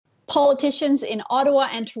Politicians in Ottawa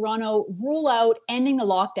and Toronto rule out ending the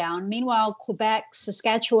lockdown. Meanwhile, Quebec,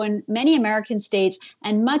 Saskatchewan, many American states,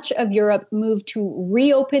 and much of Europe move to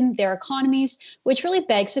reopen their economies, which really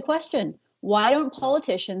begs the question: why don't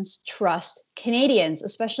politicians trust Canadians,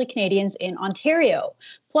 especially Canadians in Ontario?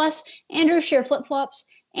 Plus, Andrew Scheer flip-flops,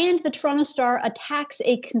 and the Toronto Star attacks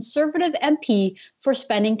a Conservative MP for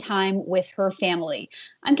spending time with her family.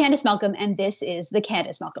 I'm Candice Malcolm, and this is The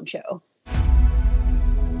Candice Malcolm Show.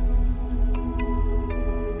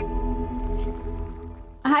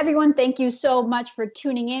 Hi, everyone. Thank you so much for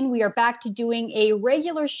tuning in. We are back to doing a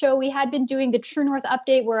regular show. We had been doing the True North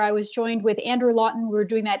update where I was joined with Andrew Lawton. We were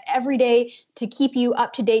doing that every day to keep you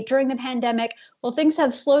up to date during the pandemic. Well, things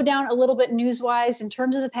have slowed down a little bit news-wise in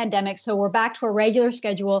terms of the pandemic, so we're back to our regular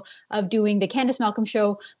schedule of doing the Candice Malcolm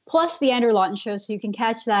Show plus the Andrew Lawton Show, so you can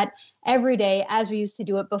catch that every day as we used to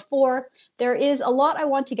do it before. There is a lot I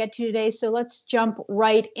want to get to today, so let's jump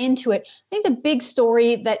right into it. I think the big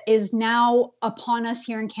story that is now upon us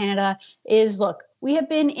here in Canada is, look, we have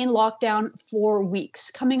been in lockdown for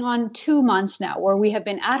weeks, coming on 2 months now, where we have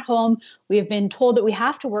been at home. We have been told that we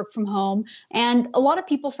have to work from home. And a lot of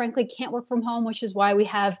people, frankly, can't work from home, which is why we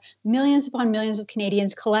have millions upon millions of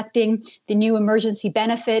Canadians collecting the new emergency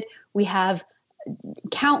benefit. We have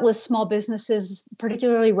countless small businesses,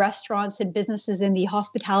 particularly restaurants and businesses in the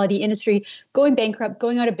hospitality industry, going bankrupt,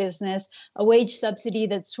 going out of business, a wage subsidy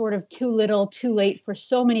that's sort of too little, too late for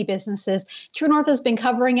so many businesses. True North has been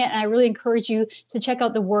covering it, and I really encourage you to check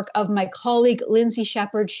out the work of my colleague, Lindsay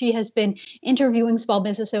Shepherd. She has been interviewing small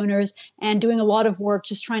business owners and doing a lot of work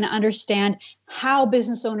just trying to understand how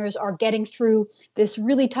business owners are getting through this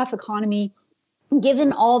really tough economy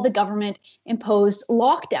given all the government imposed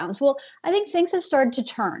lockdowns. Well, I think things have started to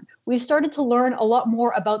turn. We've started to learn a lot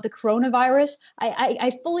more about the coronavirus.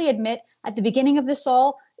 I fully admit at the beginning of this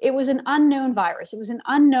all, it was an unknown virus. It was an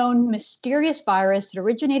unknown, mysterious virus that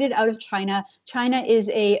originated out of China. China is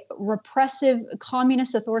a repressive,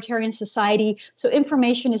 communist, authoritarian society. So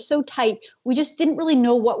information is so tight, we just didn't really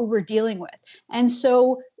know what we were dealing with. And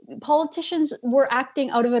so politicians were acting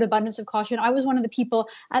out of an abundance of caution. I was one of the people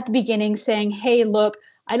at the beginning saying, hey, look,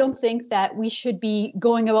 I don't think that we should be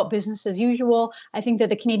going about business as usual. I think that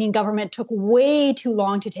the Canadian government took way too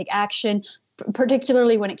long to take action,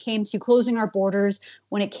 particularly when it came to closing our borders,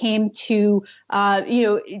 when it came to,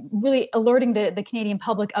 really alerting the Canadian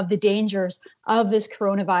public of the dangers of this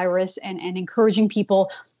coronavirus and encouraging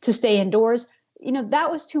people to stay indoors. That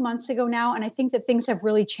was 2 months ago now, and I think that things have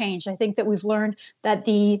really changed. I think that we've learned that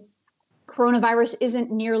the coronavirus isn't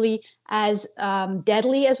nearly as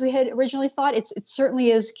deadly as we had originally thought. It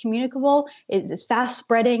certainly is communicable. It's fast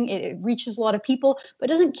spreading. It reaches a lot of people, but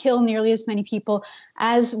doesn't kill nearly as many people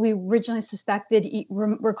as we originally suspected.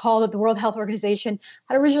 Recall that the World Health Organization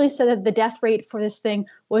had originally said that the death rate for this thing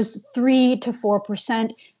was 3 to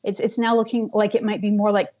 4%. It's now looking like it might be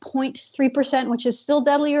more like 0.3%, which is still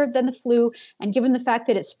deadlier than the flu. And given the fact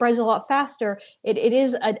that it spreads a lot faster, it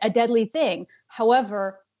is a deadly thing.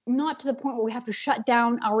 However, not to the point where we have to shut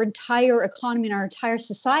down our entire economy and our entire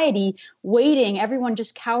society, waiting, everyone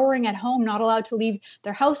just cowering at home, not allowed to leave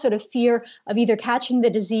their house out of fear of either catching the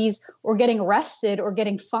disease or getting arrested or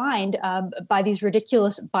getting fined by these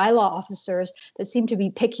ridiculous bylaw officers that seem to be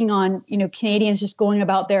picking on, Canadians just going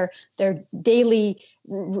about their daily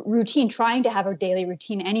routine, trying to have a daily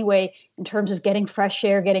routine anyway, in terms of getting fresh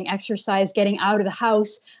air, getting exercise, getting out of the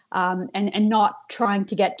house, and not trying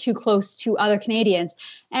to get too close to other Canadians.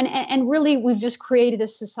 And really, we've just created a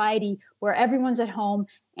society where everyone's at home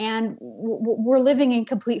and we're living in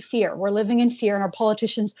complete fear. We're living in fear, and our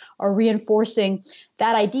politicians are reinforcing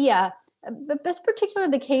that idea. But that's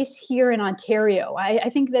particularly the case here in Ontario. I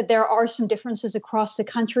think that there are some differences across the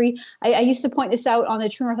country. I used to point this out on the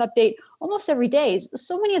True North Update almost every day.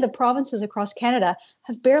 So many of the provinces across Canada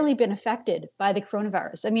have barely been affected by the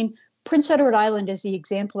coronavirus. I mean, Prince Edward Island is the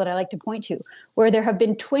example that I like to point to, where there have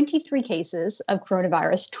been 23 cases of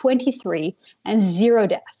coronavirus, 23, and 0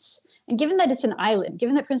 deaths. And given that it's an island,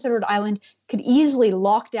 given that Prince Edward Island could easily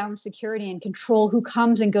lock down security and control who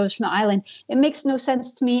comes and goes from the island, it makes no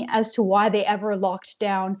sense to me as to why they ever locked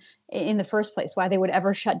down in the first place, why they would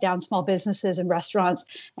ever shut down small businesses and restaurants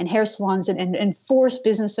and hair salons and force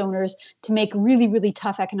business owners to make really, really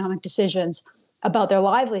tough economic decisions about their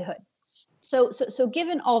livelihood. So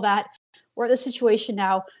given all that, we're at the situation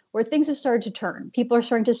now where things have started to turn. People are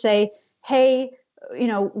starting to say, hey,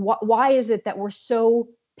 why is it that we're so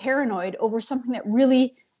paranoid over something that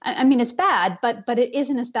really I mean, it's bad, but it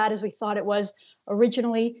isn't as bad as we thought it was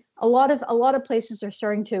originally. A lot of places are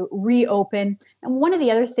starting to reopen. And one of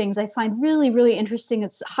the other things I find really, really interesting,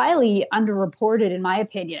 it's highly underreported in my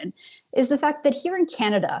opinion, is the fact that here in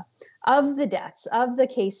Canada, of the deaths, of the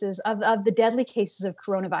cases, of the deadly cases of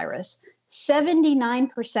coronavirus,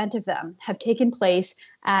 79% of them have taken place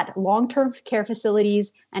at long-term care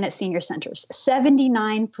facilities and at senior centers.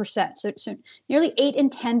 79%. So nearly 8 in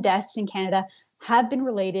 10 deaths in Canada have been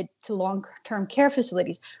related to long-term care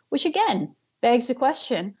facilities, which again begs the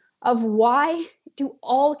question of why do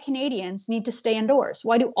all Canadians need to stay indoors?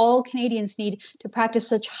 Why do all Canadians need to practice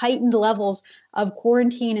such heightened levels of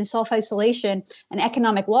quarantine and self-isolation and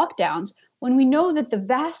economic lockdowns when we know that the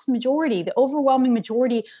vast majority, the overwhelming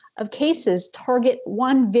majority of cases target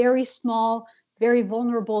one very small, very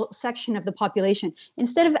vulnerable section of the population?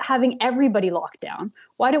 Instead of having everybody locked down,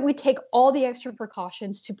 why don't we take all the extra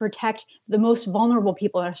precautions to protect the most vulnerable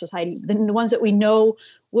people in our society, the ones that we know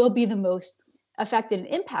will be the most affected and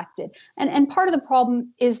impacted? And part of the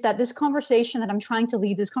problem is that this conversation that I'm trying to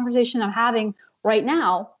lead, this conversation I'm having right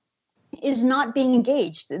now, is not being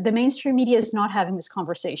engaged. The mainstream media is not having this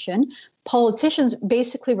conversation. Politicians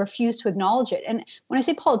basically refuse to acknowledge it. And when I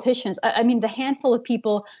say politicians, I mean the handful of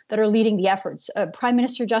people that are leading the efforts. Prime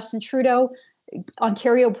Minister Justin Trudeau,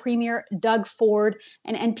 Ontario Premier Doug Ford,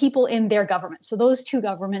 and people in their government. So those two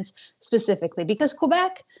governments specifically, because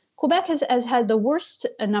Quebec has had the worst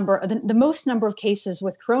number, the most number of cases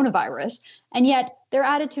with coronavirus, and yet their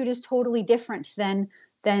attitude is totally different than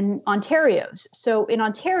Ontario's. So in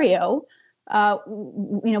Ontario,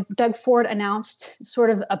 Doug Ford announced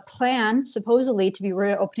sort of a plan supposedly to be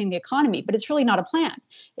reopening the economy, but it's really not a plan.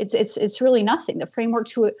 It's really nothing. The framework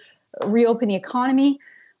to reopen the economy.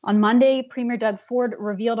 On Monday, Premier Doug Ford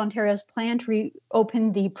revealed Ontario's plan to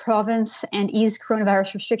reopen the province and ease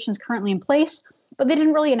coronavirus restrictions currently in place, but they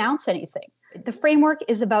didn't really announce anything. The framework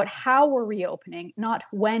is about how we're reopening, not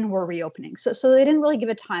when we're reopening. So they didn't really give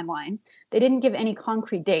a timeline. They didn't give any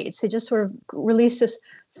concrete dates. They just sort of released this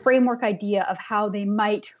framework idea of how they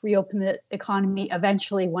might reopen the economy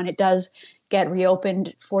eventually when it does get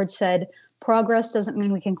reopened. Ford said, progress doesn't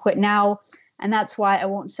mean we can quit now. And that's why I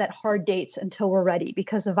won't set hard dates until we're ready,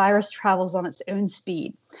 because the virus travels on its own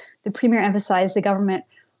speed. The Premier emphasized the government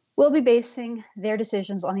will be basing their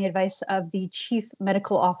decisions on the advice of the Chief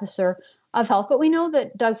Medical Officer of Health. But we know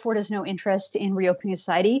that Doug Ford has no interest in reopening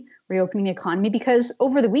society, reopening the economy, because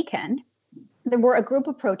over the weekend, there were a group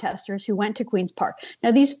of protesters who went to Queen's Park.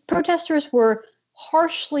 Now, these protesters were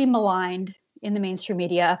harshly maligned in the mainstream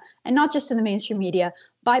media, and not just in the mainstream media,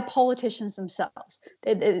 by politicians themselves.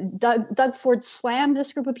 Doug Ford slammed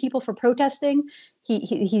this group of people for protesting.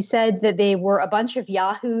 He said that they were a bunch of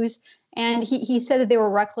yahoos, and he said that they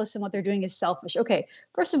were reckless and what they're doing is selfish. Okay,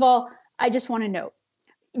 first of all, I just want to note,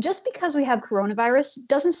 just because we have coronavirus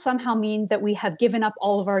doesn't somehow mean that we have given up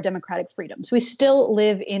all of our democratic freedoms. We still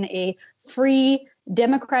live in a free,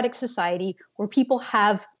 democratic society where people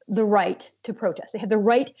have the right to protest. They have the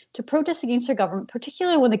right to protest against their government,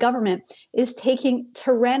 particularly when the government is taking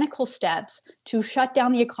tyrannical steps to shut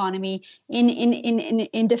down the economy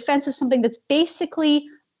in defense of something that's basically,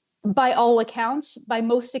 by all accounts, by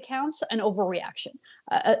most accounts, an overreaction,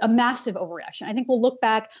 a massive overreaction. I think we'll look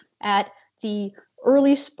back at the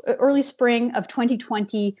early spring of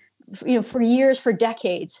 2020, for years, for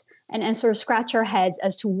decades, and sort of scratch our heads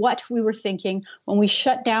as to what we were thinking when we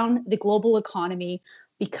shut down the global economy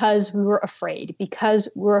because we were afraid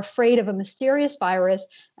of a mysterious virus,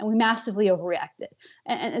 and we massively overreacted.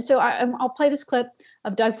 And so I'll play this clip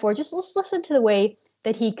of Doug Ford. Just let's listen to the way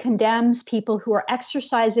that he condemns people who are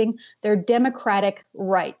exercising their democratic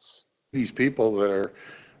rights. These people that are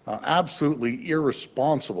absolutely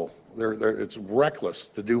irresponsible. It's reckless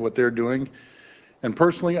to do what they're doing. And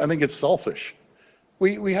personally, I think it's selfish.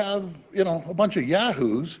 We have, a bunch of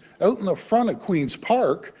yahoos out in the front of Queen's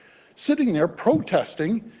Park sitting there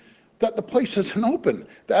protesting that the place isn't open,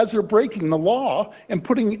 as they're breaking the law and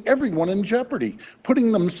putting everyone in jeopardy,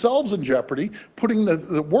 putting themselves in jeopardy, putting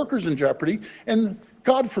the workers in jeopardy, and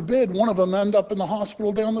God forbid one of them end up in the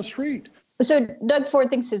hospital down the street. So Doug Ford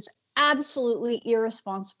thinks it's absolutely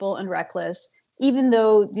irresponsible and reckless, even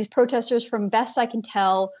though these protesters, from best I can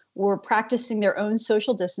tell, were practicing their own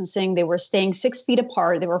social distancing. They were staying 6 feet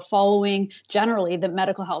apart. They were following generally the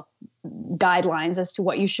medical health guidelines as to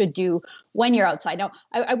what you should do when you're outside. Now,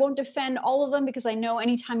 I won't defend all of them, because I know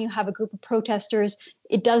anytime you have a group of protesters,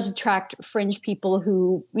 it does attract fringe people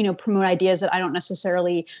who, promote ideas that I don't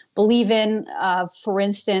necessarily believe in. For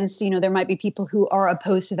instance, there might be people who are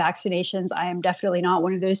opposed to vaccinations. I am definitely not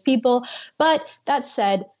one of those people. But that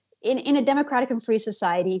said, in a democratic and free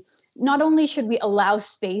society, not only should we allow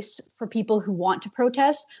space for people who want to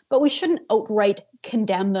protest, but we shouldn't outright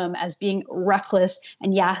condemn them as being reckless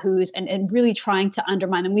and yahoos and really trying to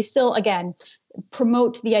undermine them. We still, again,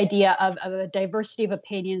 promote the idea of a diversity of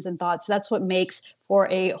opinions and thoughts. That's what makes for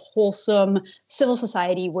a wholesome civil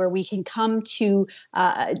society where we can come to,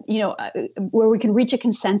 where we can reach a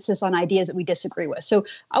consensus on ideas that we disagree with. So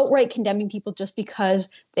outright condemning people just because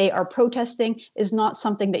they are protesting is not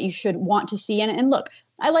something that you should want to see. And look,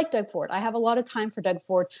 I like Doug Ford. I have a lot of time for Doug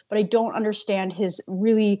Ford, but I don't understand his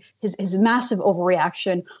massive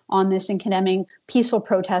overreaction on this and condemning peaceful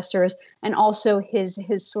protesters, and also his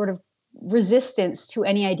sort of resistance to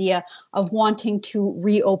any idea of wanting to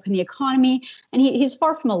reopen the economy. And he's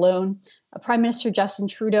far from alone. Prime Minister Justin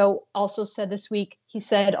Trudeau also said this week, he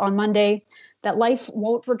said on Monday, that life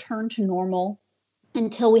won't return to normal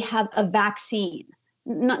until we have a vaccine.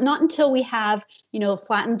 Not until we have,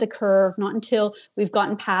 flattened the curve, not until we've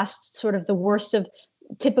gotten past sort of the worst of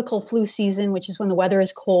typical flu season, which is when the weather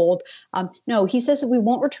is cold. No, he says that we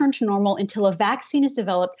won't return to normal until a vaccine is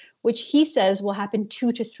developed, which he says will happen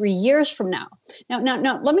 2 to 3 years from now.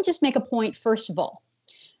 Now, let me just make a point, first of all.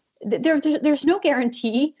 There's no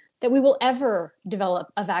guarantee that we will ever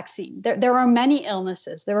develop a vaccine. There are many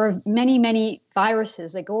illnesses. There are many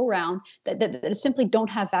viruses that go around that simply don't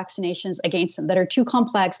have vaccinations against them, that are too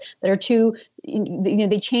complex, that are too,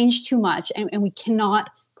 they change too much, and we cannot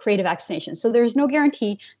create a vaccination. So there's no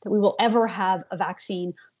guarantee that we will ever have a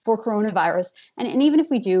vaccine for coronavirus. And even if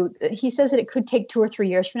we do, he says that it could take 2 or 3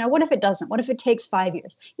 years from now. What if it doesn't? What if it takes 5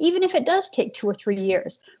 years? Even if it does take 2 or 3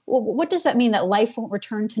 years, well, what does that mean, that life won't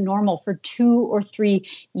return to normal for 2 or 3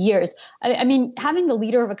 years? I mean, having the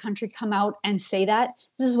leader of a country come out and say that,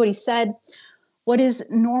 this is what he said: what is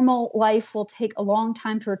normal life will take a long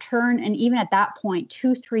time to return. And even at that point,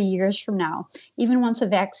 2-3 years from now, even once a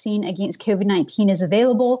vaccine against COVID-19 is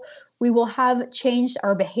available, we will have changed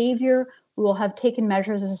our behavior. We will have taken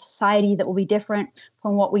measures as a society that will be different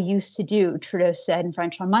from what we used to do, Trudeau said in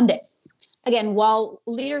French on Monday. Again, while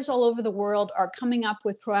leaders all over the world are coming up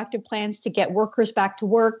with proactive plans to get workers back to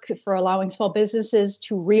work, for allowing small businesses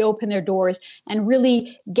to reopen their doors and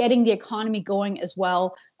really getting the economy going as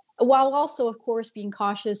well, while also, of course, being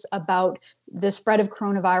cautious about the spread of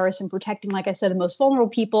coronavirus and protecting, like I said, the most vulnerable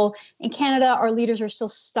people. In Canada, our leaders are still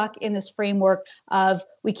stuck in this framework of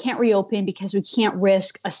we can't reopen because we can't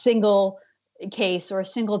risk a single case or a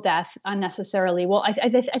single death unnecessarily. Well, I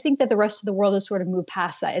think that the rest of the world has sort of moved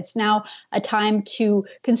past that. It's now a time to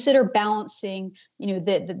consider balancing,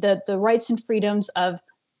 the rights and freedoms of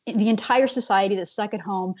the entire society that's stuck at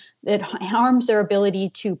home, that harms their ability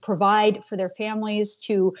to provide for their families,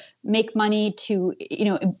 to make money, to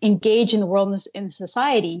engage in the world, in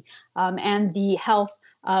society, and the health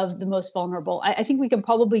of the most vulnerable. I think we can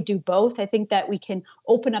probably do both. I think that we can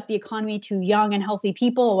open up the economy to young and healthy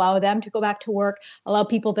people, allow them to go back to work, allow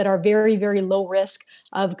people that are very, very low risk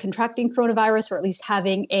of contracting coronavirus, or at least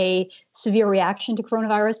having a severe reaction to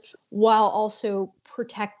coronavirus, while also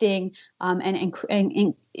protecting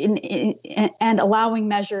and allowing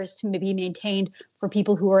measures to be maintained for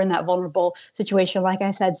people who are in that vulnerable situation. Like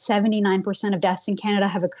I said, 79% of deaths in Canada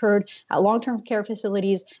have occurred at long-term care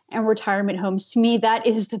facilities and retirement homes. To me, that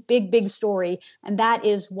is the big story, and that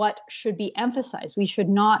is what should be emphasized. We should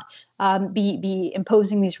not be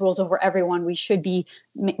imposing these rules over everyone. We should be,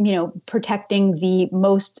 protecting the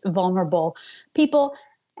most vulnerable people.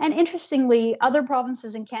 And interestingly, other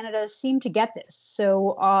provinces in Canada seem to get this.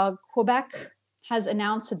 So Quebec has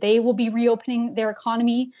announced that they will be reopening their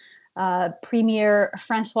economy. Premier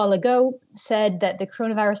Francois Legault said that the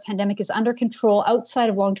coronavirus pandemic is under control outside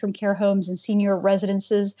of long-term care homes and senior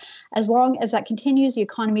residences. As long as that continues, the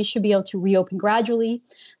economy should be able to reopen gradually.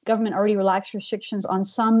 Government already relaxed restrictions on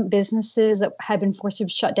some businesses that had been forced to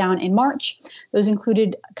shut down in March. Those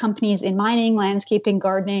included companies in mining, landscaping,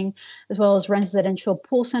 gardening, as well as residential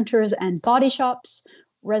pool centers and body shops.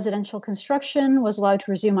 Residential construction was allowed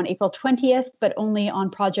to resume on April 20th, but only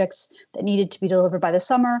on projects that needed to be delivered by the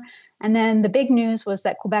summer. And then the big news was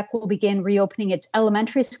that Quebec will begin reopening its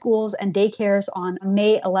elementary schools and daycares on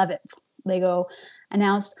May 11th. Legault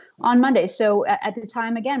announced on Monday. So at the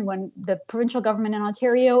time, again, when the provincial government in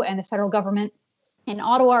Ontario and the federal government in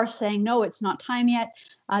Ottawa are saying, no, it's not time yet,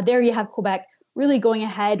 there you have Quebec really going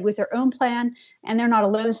ahead with their own plan. And they're not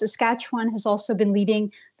alone. Saskatchewan has also been leading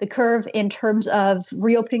the curve in terms of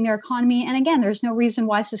reopening their economy. And again, there's no reason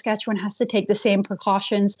why Saskatchewan has to take the same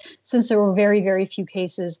precautions, since there were very, very few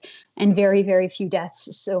cases and very, very few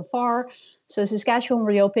deaths so far. So Saskatchewan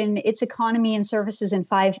reopened its economy and services in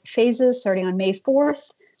 5 phases, starting on May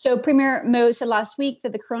 4th. So Premier Mo said last week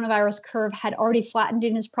that the coronavirus curve had already flattened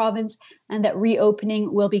in his province and that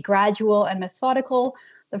reopening will be gradual and methodical.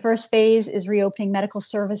 The first phase is reopening medical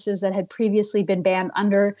services that had previously been banned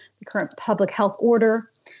under the current public health order.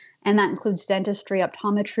 And that includes dentistry,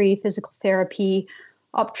 optometry, physical therapy,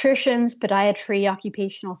 opticians, podiatry,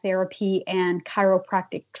 occupational therapy, and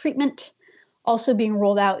chiropractic treatment. Also being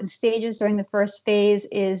rolled out in stages during the first phase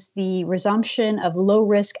is the resumption of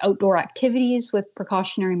low-risk outdoor activities with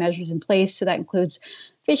precautionary measures in place. So that includes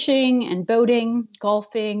fishing and boating,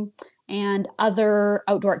 golfing, and other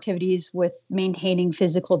outdoor activities with maintaining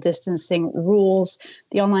physical distancing rules.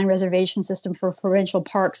 The online reservation system for provincial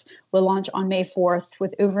parks will launch on May 4th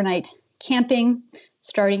with overnight camping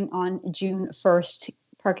starting on June 1st.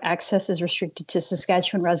 Park access is restricted to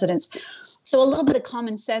Saskatchewan residents. So a little bit of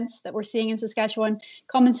common sense that we're seeing in Saskatchewan,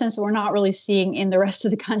 common sense that we're not really seeing in the rest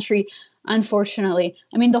of the country, unfortunately.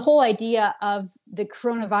 I mean, the whole idea of the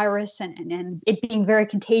coronavirus and it being very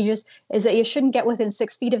contagious is that you shouldn't get within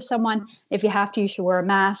 6 feet of someone. If you have to, you should wear a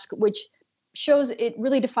mask, which shows it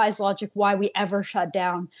really defies logic why we ever shut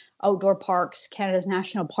down outdoor parks, Canada's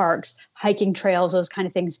national parks, hiking trails, those kind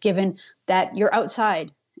of things, given that you're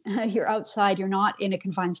outside. You're outside, you're not in a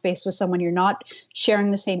confined space with someone, you're not sharing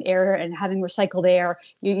the same air and having recycled air,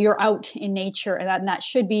 you're out in nature, and that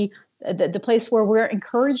should be the place where we're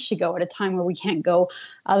encouraged to go at a time where we can't go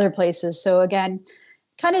other places. So again,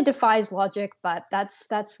 kind of defies logic, but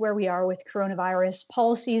that's where we are with coronavirus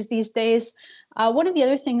policies these days. One of the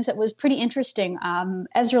other things that was pretty interesting,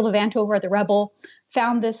 Ezra Levant over at The Rebel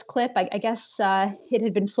found this clip. I guess it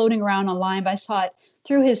had been floating around online, but I saw it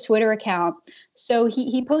through his Twitter account. So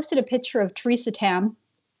he posted a picture of Theresa Tam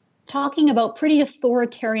talking about pretty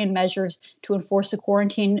authoritarian measures to enforce the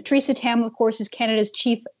quarantine. Theresa Tam, of course, is Canada's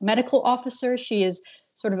chief medical officer. She is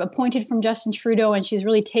sort of appointed from Justin Trudeau, and she's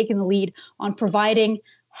really taken the lead on providing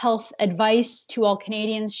health advice to all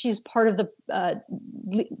Canadians. She's part of the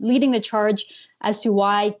leading the charge as to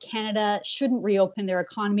why Canada shouldn't reopen their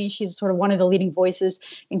economy. She's sort of one of the leading voices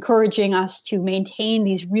encouraging us to maintain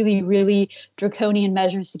these really, really draconian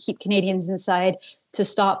measures to keep Canadians inside to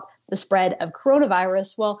stop the spread of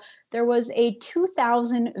coronavirus. Well, there was a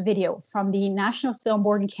 2000 video from the National Film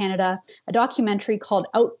Board in Canada, a documentary called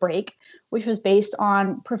Outbreak, which was based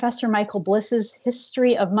on Professor Michael Bliss's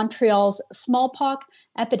history of Montreal's smallpox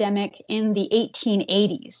epidemic in the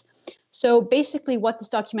 1880s. So basically what this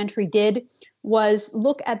documentary did was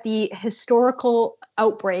look at the historical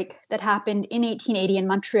outbreak that happened in 1880 in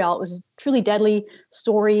Montreal. It was a truly deadly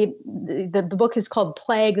story. The book is called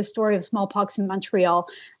Plague, the story of smallpox in Montreal.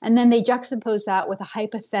 And then they juxtaposed that with a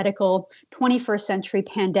hypothetical 21st century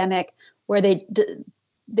pandemic where they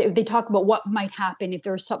talk about what might happen if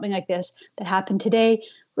there was something like this that happened today.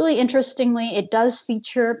 Really interestingly, it does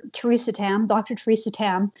feature Theresa Tam, Dr. Theresa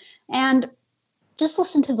Tam, and just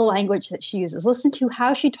listen to the language that she uses. Listen to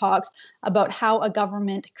how she talks about how a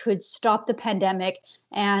government could stop the pandemic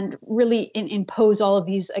and really impose all of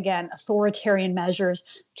these, again, authoritarian measures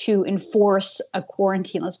to enforce a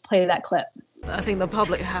quarantine. Let's play that clip. I think the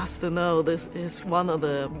public has to know this is one of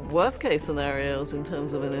the worst case scenarios in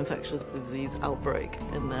terms of an infectious disease outbreak,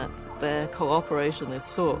 in that their cooperation is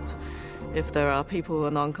sought. If there are people who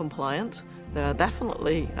are non-compliant, there are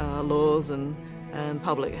definitely laws and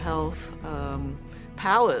public health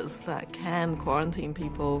powers that can quarantine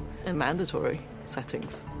people in mandatory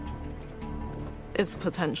settings. It's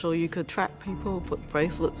potential you could track people, put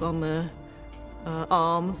bracelets on their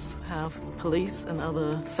arms, have police and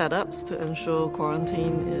other setups to ensure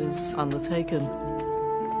quarantine is undertaken.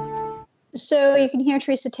 So you can hear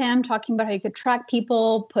Theresa Tam talking about how you could track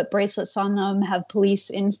people, put bracelets on them, have police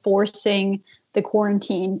enforcing the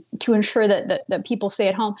quarantine to ensure that people stay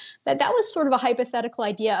at home. That was sort of a hypothetical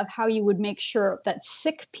idea of how you would make sure that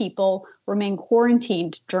sick people remain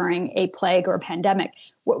quarantined during a plague or a pandemic.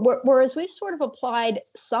 Whereas we've sort of applied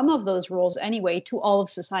some of those rules anyway to all of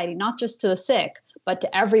society, not just to the sick, but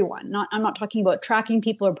to everyone. I'm not talking about tracking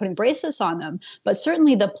people or putting bracelets on them, but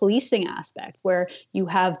certainly the policing aspect where you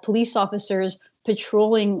have police officers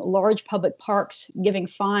patrolling large public parks, giving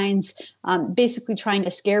fines, basically trying to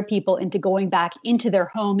scare people into going back into their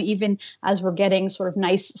home, even as we're getting sort of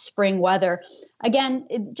nice spring weather. Again,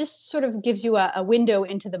 it just sort of gives you a window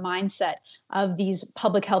into the mindset of these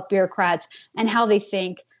public health bureaucrats and how they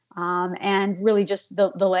think, and really just the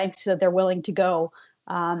lengths that they're willing to go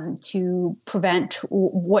to prevent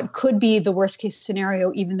what could be the worst case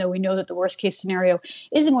scenario, even though we know that the worst case scenario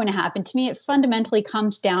isn't going to happen. To me, it fundamentally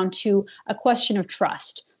comes down to a question of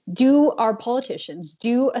trust. Do our politicians,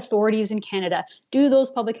 do authorities in Canada, do those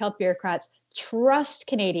public health bureaucrats trust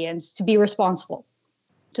Canadians to be responsible?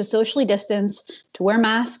 to socially distance, to wear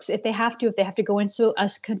masks if they have to go into a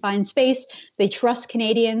confined space. They trust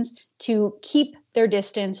Canadians to keep their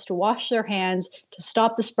distance, to wash their hands, to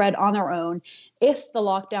stop the spread on their own. If the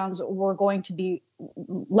lockdowns were going to be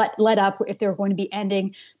let up, if they were going to be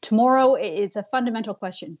ending tomorrow, it's a fundamental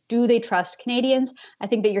question. Do they trust Canadians? I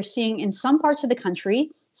think that you're seeing in some parts of the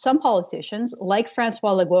country, some politicians like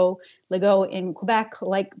Francois Legault in Quebec,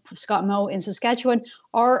 like Scott Moe in Saskatchewan,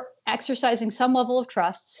 are exercising some level of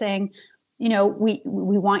trust, saying, you know, we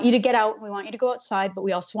want you to get out, we want you to go outside, but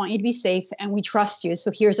we also want you to be safe, and we trust you.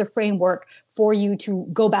 So here's a framework for you to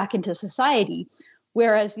go back into society.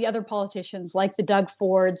 Whereas the other politicians, like the Doug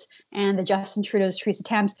Fords and the Justin Trudeau's, Theresa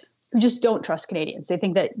Tams, who just don't trust Canadians. They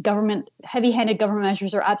think that heavy-handed government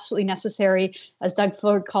measures are absolutely necessary, as Doug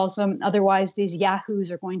Ford calls them. Otherwise, these yahoos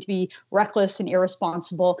are going to be reckless and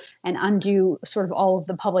irresponsible and undo sort of all of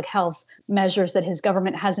the public health measures that his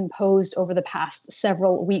government has imposed over the past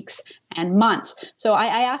several weeks and months. So I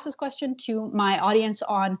asked this question to my audience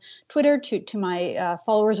on Twitter, to my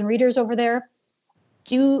followers and readers over there.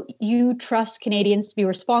 Do you trust Canadians to be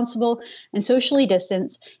responsible and socially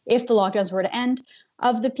distanced if the lockdowns were to end?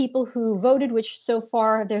 Of the people who voted, which so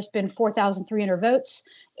far there's been 4,300 votes,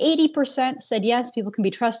 80% said yes, people can be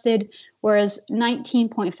trusted, whereas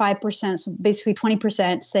 19.5%, so basically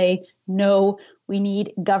 20%, say no, we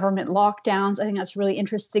need government lockdowns. I think that's a really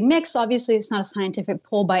interesting mix. Obviously, it's not a scientific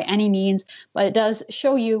poll by any means, but it does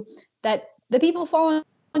show you that the people following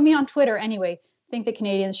me on Twitter anyway think that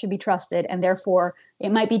Canadians should be trusted, and therefore it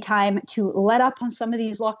might be time to let up on some of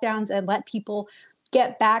these lockdowns and let people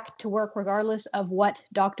get back to work regardless of what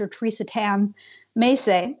Dr. Theresa Tam may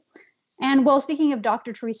say. And well, speaking of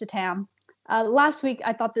Dr. Theresa Tam, last week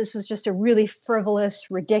I thought this was just a really frivolous,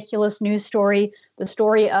 ridiculous news story. The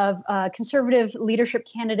story of Conservative leadership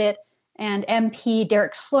candidate and MP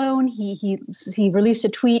Derek Sloan. He released a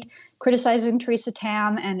tweet criticizing Theresa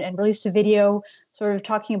Tam and released a video sort of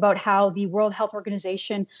talking about how the World Health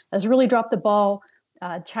Organization has really dropped the ball.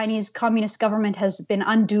 Chinese Communist government has been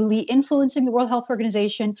unduly influencing the World Health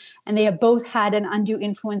Organization, and they have both had an undue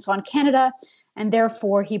influence on Canada, and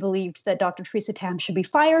therefore he believed that Dr. Theresa Tam should be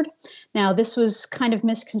fired. Now, this was kind of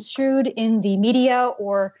misconstrued in the media,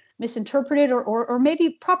 or misinterpreted, or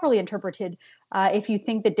maybe properly interpreted. If you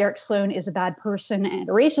think that Derek Sloan is a bad person and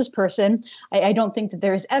a racist person, I don't think that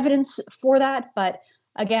there's evidence for that, but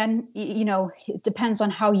again, you know, it depends on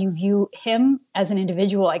how you view him as an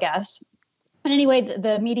individual, I guess. But anyway,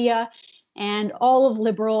 the media and all the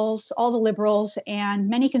liberals and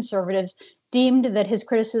many conservatives deemed that his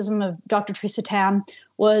criticism of Dr. Theresa Tam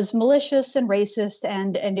was malicious and racist,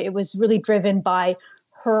 and it was really driven by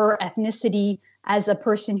her ethnicity as a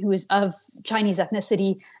person who is of Chinese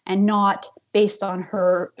ethnicity and not based on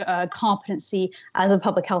her competency as a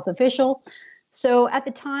public health official. So at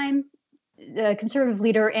the time, the conservative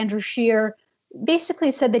leader, Andrew Scheer,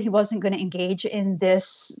 basically said that he wasn't going to engage in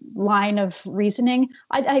this line of reasoning.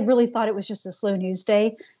 I really thought it was just a slow news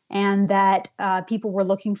day, and that people were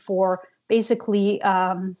looking for basically,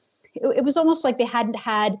 it was almost like they hadn't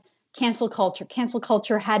had cancel culture. Cancel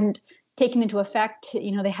culture hadn't taken into effect.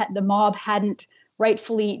 You know, the mob hadn't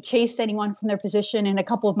rightfully chased anyone from their position in a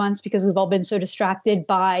couple of months because we've all been so distracted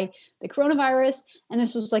by the coronavirus. And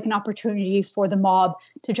this was like an opportunity for the mob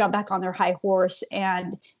to jump back on their high horse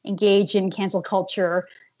and engage in cancel culture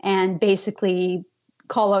and basically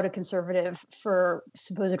call out a conservative for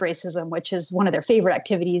supposed racism, which is one of their favorite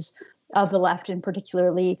activities of the left, and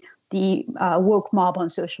particularly the woke mob on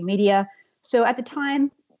social media. So at the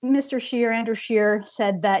time, Mr. Scheer, Andrew Scheer,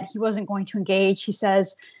 said that he wasn't going to engage. He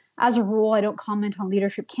says, as a rule, I don't comment on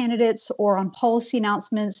leadership candidates or on policy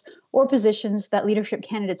announcements or positions that leadership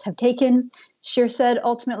candidates have taken. Scheer said,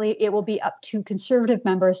 ultimately, it will be up to conservative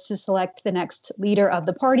members to select the next leader of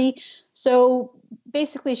the party. So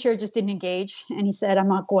basically, Scheer just didn't engage. And he said, I'm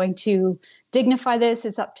not going to dignify this.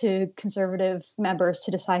 It's up to conservative members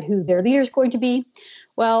to decide who their leader is going to be.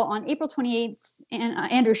 Well, on April 28th,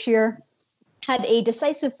 Andrew Scheer had a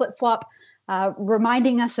decisive flip-flop,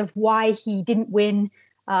 reminding us of why he didn't win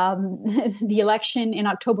the election in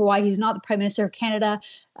October, why he's not the Prime Minister of Canada.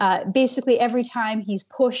 Basically, every time he's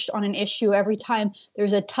pushed on an issue, every time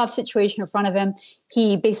there's a tough situation in front of him,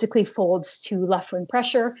 he basically folds to left-wing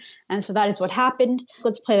pressure. And so that is what happened.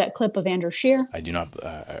 Let's play that clip of Andrew Scheer. I do not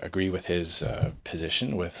agree with his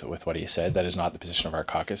position, with what he said. That is not the position of our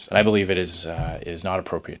caucus. And I believe it is not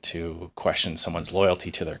appropriate to question someone's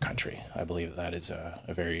loyalty to their country. I believe that is a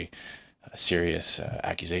very serious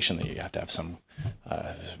accusation that you have to have some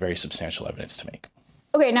very substantial evidence to make.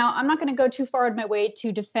 Okay, now I'm not going to go too far out of my way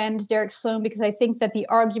to defend Derek Sloan, because I think that the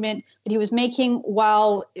argument that he was making,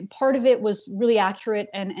 while part of it was really accurate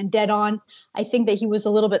and dead on, I think that he was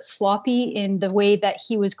a little bit sloppy in the way that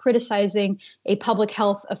he was criticizing a public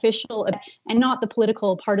health official and not the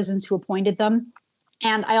political partisans who appointed them.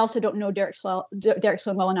 And I also don't know Derek Sloan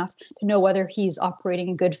well enough to know whether he's operating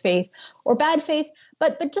in good faith or bad faith.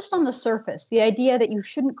 But just on the surface, the idea that you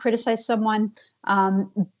shouldn't criticize someone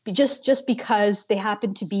just because they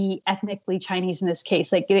happen to be ethnically Chinese in this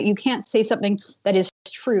case, like you can't say something that is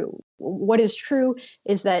true. What is true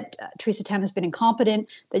is that Theresa Tam has been incompetent,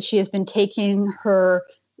 that she has been taking her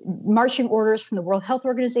marching orders from the World Health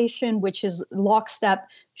Organization, which is lockstep,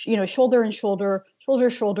 shoulder to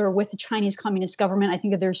shoulder with the Chinese Communist government. I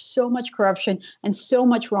think that there's so much corruption and so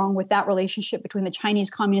much wrong with that relationship between the Chinese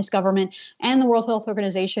Communist government and the World Health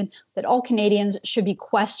Organization that all Canadians should be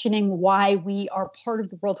questioning why we are part of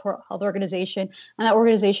the World Health Organization. And that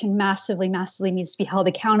organization massively, massively needs to be held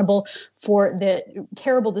accountable for the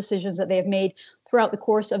terrible decisions that they have made throughout the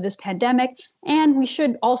course of this pandemic. And we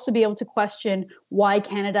should also be able to question why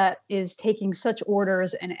Canada is taking such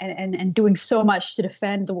orders and doing so much to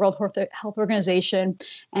defend the World Health Organization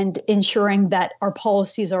and ensuring that our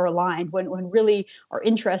policies are aligned when really our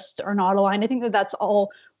interests are not aligned. I think that that's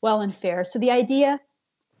all well and fair. So the idea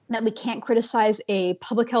that we can't criticize a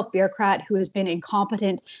public health bureaucrat who has been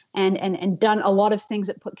incompetent and done a lot of things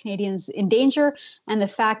that put Canadians in danger, and the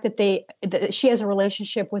fact that she has a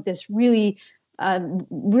relationship with this really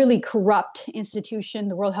corrupt institution,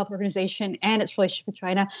 the World Health Organization, and its relationship with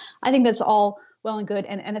China, I think that's all well and good.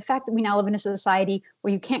 And the fact that we now live in a society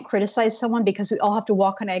where you can't criticize someone because we all have to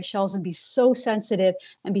walk on eggshells and be so sensitive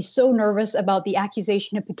and be so nervous about the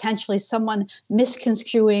accusation of potentially someone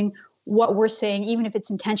misconstruing what we're saying, even if it's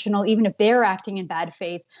intentional, even if they're acting in bad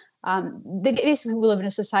faith. Basically, we live in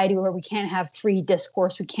a society where we can't have free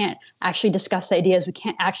discourse. We can't actually discuss ideas. We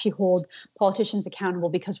can't actually hold politicians accountable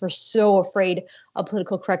because we're so afraid of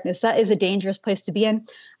political correctness. That is a dangerous place to be in.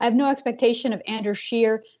 I have no expectation of Andrew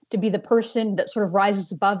Scheer to be the person that sort of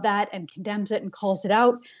rises above that and condemns it and calls it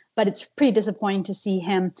out. But it's pretty disappointing to see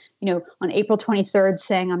him, on April 23rd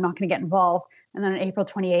saying, I'm not going to get involved. And then on April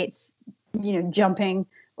 28th, jumping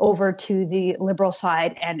over to the Liberal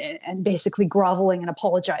side and basically groveling and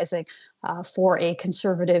apologizing for a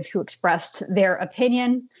Conservative who expressed their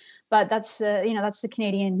opinion. But that's the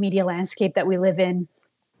Canadian media landscape that we live in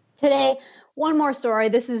today. One more story.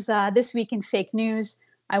 This is This Week in Fake News.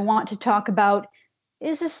 I want to talk about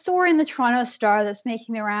is a story in the Toronto Star that's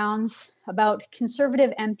making the rounds about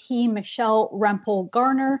Conservative MP Michelle Rempel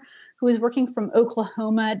Garner, who is working from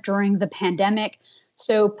Oklahoma during the pandemic.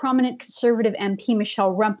 So prominent Conservative MP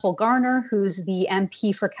Michelle Rempel Garner, who's the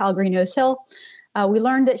MP for Calgary-Nose Hill, we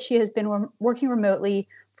learned that she has been working remotely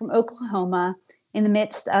from Oklahoma in the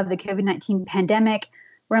midst of the COVID-19 pandemic.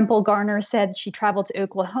 Rempel Garner said she traveled to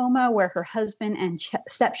Oklahoma, where her husband and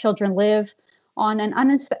stepchildren live, on an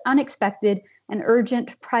unexpected and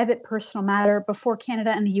urgent private personal matter before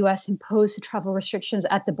Canada and the U.S. imposed the travel restrictions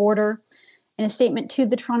at the border. In a statement to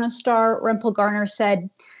the Toronto Star, Rempel Garner said,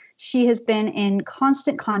 she has been in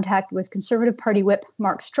constant contact with Conservative Party Whip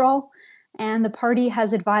Mark Strahl, and the party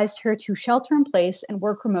has advised her to shelter in place and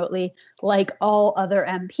work remotely like all other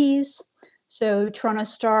MPs. So Toronto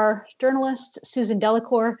Star journalist Susan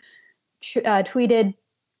Delacour tweeted,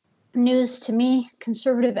 news to me,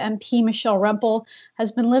 Conservative MP Michelle Rempel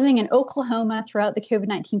has been living in Oklahoma throughout the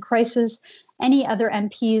COVID-19 crisis. Any other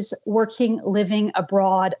MPs working, living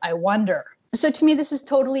abroad, I wonder. So to me, this is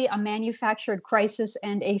totally a manufactured crisis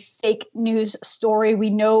and a fake news story. We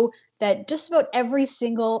know that just about every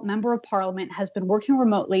single member of parliament has been working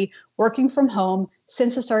remotely, working from home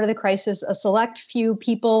since the start of the crisis. A select few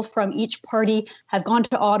people from each party have gone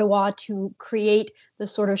to Ottawa to create the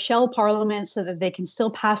sort of shell parliament so that they can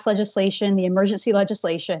still pass legislation, the emergency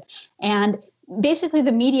legislation. And basically,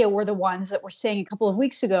 the media were the ones that were saying a couple of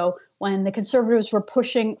weeks ago, when the Conservatives were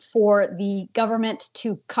pushing for the government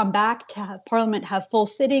to come back, to have Parliament have full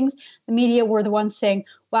sittings, the media were the ones saying,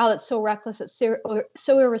 wow, it's so reckless, it's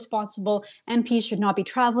so irresponsible. MPs should not be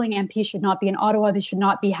traveling. MPs should not be in Ottawa. They should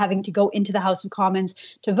not be having to go into the House of Commons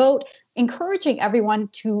to vote, encouraging everyone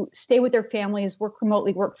to stay with their families, work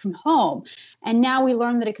remotely, work from home. And now we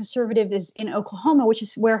learn that a Conservative is in Oklahoma, which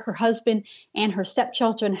is where her husband and her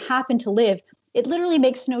stepchildren happen to live. It literally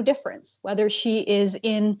makes no difference whether she is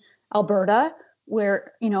in Alberta,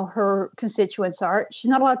 where her constituents are. She's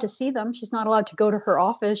not allowed to see them. She's not allowed to go to her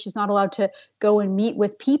office. She's not allowed to go and meet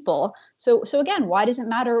with people. So again, why does it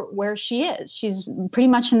matter where she is? She's pretty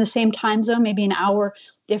much in the same time zone, maybe an hour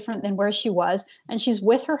different than where she was, and she's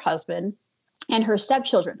with her husband and her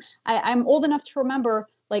stepchildren. I'm old enough to remember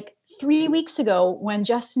like 3 weeks ago when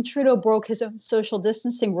Justin Trudeau broke his own social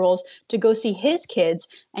distancing rules to go see his kids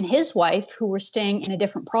and his wife who were staying in a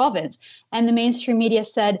different province. And the mainstream media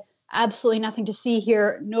said, absolutely nothing to see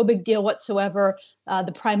here, no big deal whatsoever.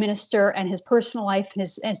 The prime minister and his personal life and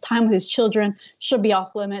his time with his children should be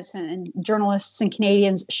off limits, and journalists and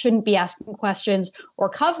Canadians shouldn't be asking questions or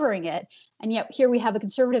covering it. And yet here we have a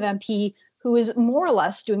Conservative MP who is more or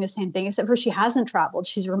less doing the same thing, except for she hasn't traveled.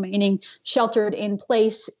 She's remaining sheltered in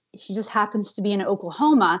place. She just happens to be in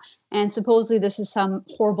Oklahoma. And supposedly this is some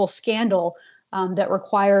horrible scandal that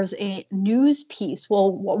requires a news piece.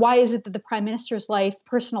 Well, why is it that the prime minister's life,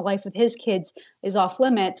 personal life with his kids is off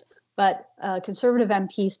limits, but a Conservative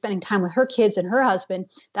MP spending time with her kids and her husband,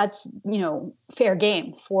 that's, fair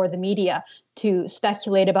game for the media to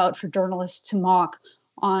speculate about, for journalists to mock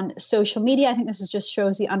on social media. I think this just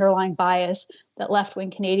shows the underlying bias that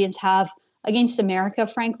left-wing Canadians have against America.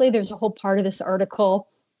 Frankly, there's a whole part of this article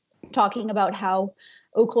talking about how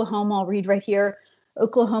Oklahoma, I'll read right here,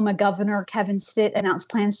 Oklahoma Governor Kevin Stitt announced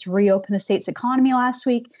plans to reopen the state's economy last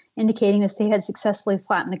week, indicating the state had successfully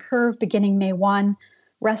flattened the curve beginning May 1.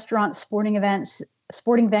 Restaurants, sporting events,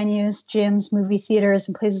 sporting venues, gyms, movie theaters,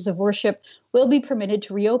 and places of worship will be permitted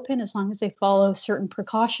to reopen as long as they follow certain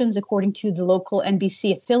precautions, according to the local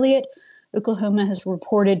NBC affiliate. Oklahoma has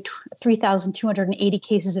reported 3,280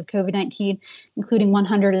 cases of COVID-19, including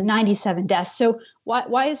 197 deaths. So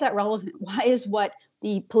why is that relevant? Why is what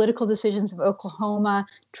the political decisions of Oklahoma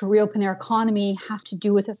to reopen their economy have to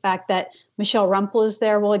do with the fact that Michelle Rumpel is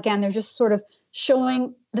there? Well, again, they're just sort of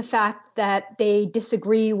showing the fact that they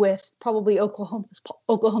disagree with probably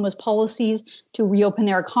Oklahoma's policies to reopen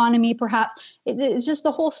their economy, perhaps. It's just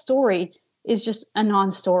the whole story is just a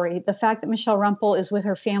non-story. The fact that Michelle Rumpel is with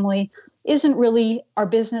her family isn't really our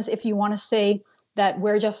business. If you want to say that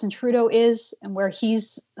where Justin Trudeau is and where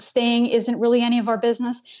he's staying isn't really any of our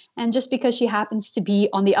business. And just because she happens to be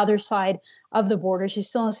on the other side of the border, she's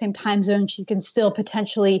still in the same time zone, she can still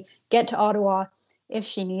potentially get to Ottawa if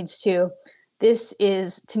she needs to. This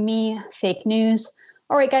is, to me, fake news.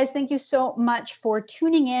 All right, guys, thank you so much for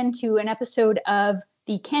tuning in to an episode of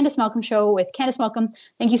the Candice Malcolm Show with Candice Malcolm.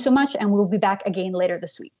 Thank you so much, and we'll be back again later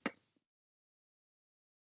this week.